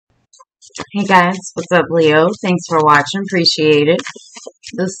Hey guys, what's up, Leo? Thanks for watching. Appreciate it.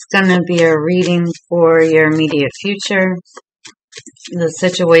 This is going to be a reading for your immediate future, the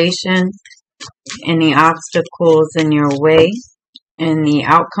situation, any obstacles in your way, and the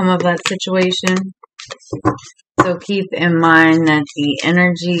outcome of that situation. So keep in mind that the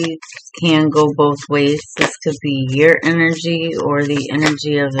energy can go both ways. This could be your energy or the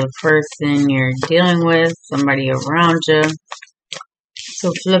energy of the person you're dealing with, somebody around you.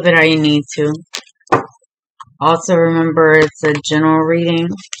 So flip it how you need to. Also remember, it's a general reading.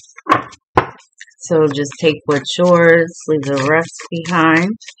 So just take what's yours, leave the rest behind.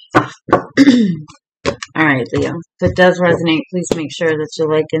 Alright, Leo. If it does resonate, please make sure that you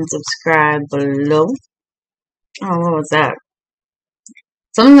like and subscribe below. Oh, what was that?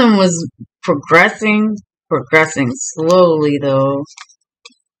 Something was progressing slowly though.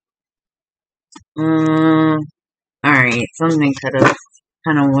 Alright, something could have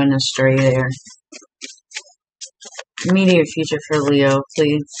kind of went astray there. Immediate future for Leo,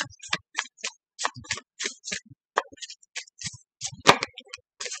 please.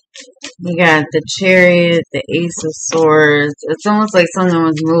 You got the Chariot, the Ace of Swords. It's almost like something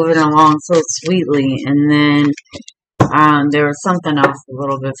was moving along so sweetly, and then there was something else a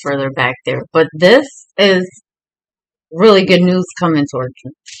little bit further back there. But this is really good news coming towards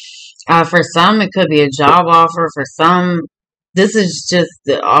you. For some, it could be a job offer. For some, this is just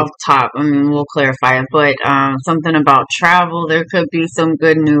off top. I mean, we'll clarify it. But something about travel. There could be some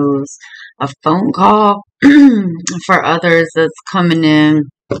good news. A phone call. For others, that's coming in.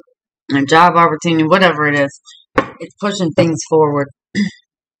 A job opportunity. Whatever it is. It's pushing things forward.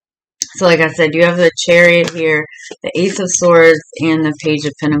 So like I said, you have the Chariot here. The Ace of Swords and the Page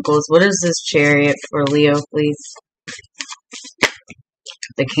of Pentacles. What is this Chariot for Leo, please?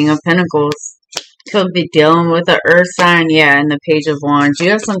 The King of Pentacles. Could be dealing with an earth sign. Yeah, and the Page of Wands. You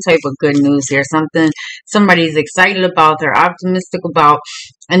have some type of good news here. Something somebody's excited about. They're optimistic about.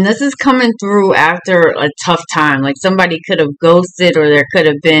 And this is coming through after a tough time. Like somebody could have ghosted, or there could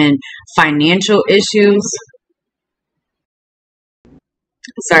have been financial issues.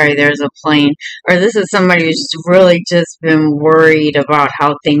 Sorry, there's a plane. Or this is somebody who's really just been worried about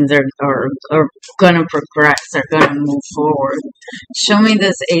how things are going to progress, are going to move forward. Show me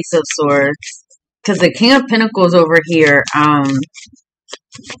this Ace of Swords. Because the King of Pentacles over here,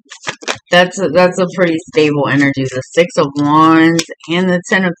 that's a pretty stable energy. The Six of Wands and the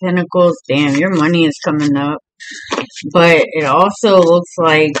Ten of Pentacles. Damn, your money is coming up. But it also looks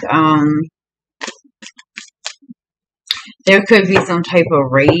like there could be some type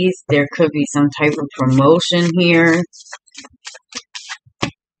of raise. There could be some type of promotion here.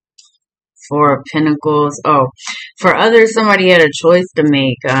 Four of Pentacles. Oh, for others, somebody had a choice to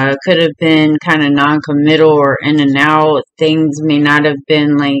make. Could have been kind of non-committal or in and out. Things may not have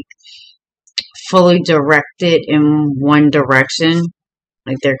been like fully directed in one direction.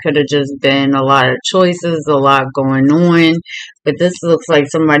 Like there could have just been a lot of choices, a lot going on. But this looks like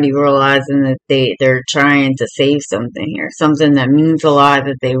somebody realizing that they're trying to save something here. Something that means a lot,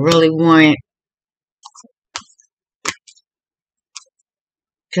 that they really want.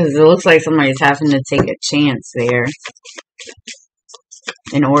 Because it looks like somebody's having to take a chance there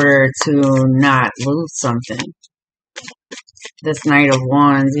in order to not lose something. This Knight of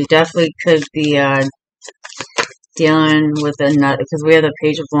Wands. You definitely could be dealing with another, because we have the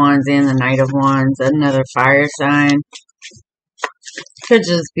Page of Wands and the Knight of Wands, another fire sign. Could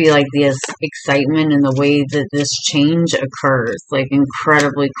just be like the excitement in the way that this change occurs, like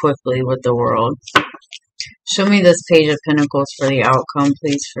incredibly quickly with the world. Show me this Page of Pentacles for the outcome,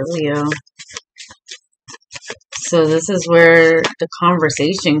 please, for Leo. So this is where the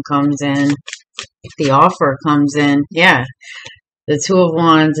conversation comes in. The offer comes in. Yeah. The Two of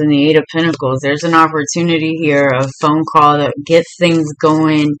Wands and the Eight of Pentacles. There's an opportunity here, a phone call that gets things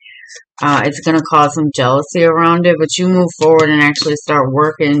going. It's going to cause some jealousy around it, but you move forward and actually start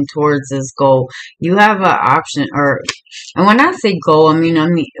working towards this goal. You have an option, and when I say goal, I mean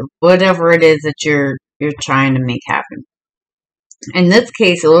whatever it is that you're trying to make happen. In this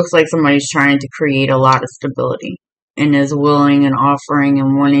case, it looks like somebody's trying to create a lot of stability and is willing and offering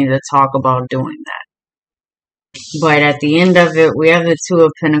and wanting to talk about doing that. But at the end of it, we have the Two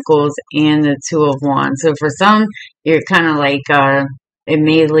of Pentacles and the Two of Wands. So for some, you're kind of like, it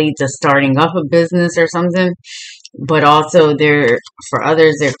may lead to starting up a business or something. But also for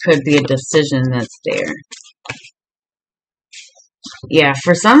others, there could be a decision that's there. Yeah,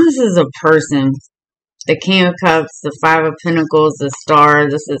 for some, this is a person. The King of Cups, the Five of Pentacles, the Star.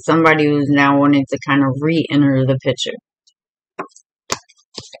 This is somebody who's now wanting to kind of re-enter the picture.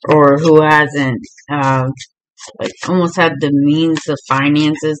 Or who hasn't like almost had the means, the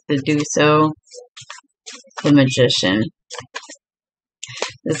finances to do so. The Magician.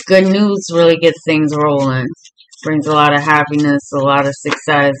 This good news really gets things rolling. Brings a lot of happiness, a lot of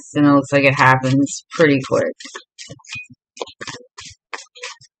success, and it looks like it happens pretty quick.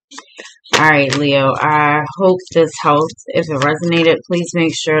 Alright, Leo, I hope this helped. If it resonated, please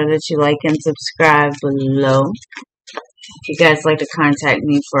make sure that you like and subscribe below. If you guys like to contact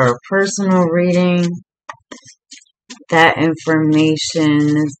me for a personal reading, that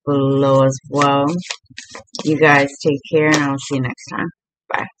information is below as well. You guys take care, and I'll see you next time.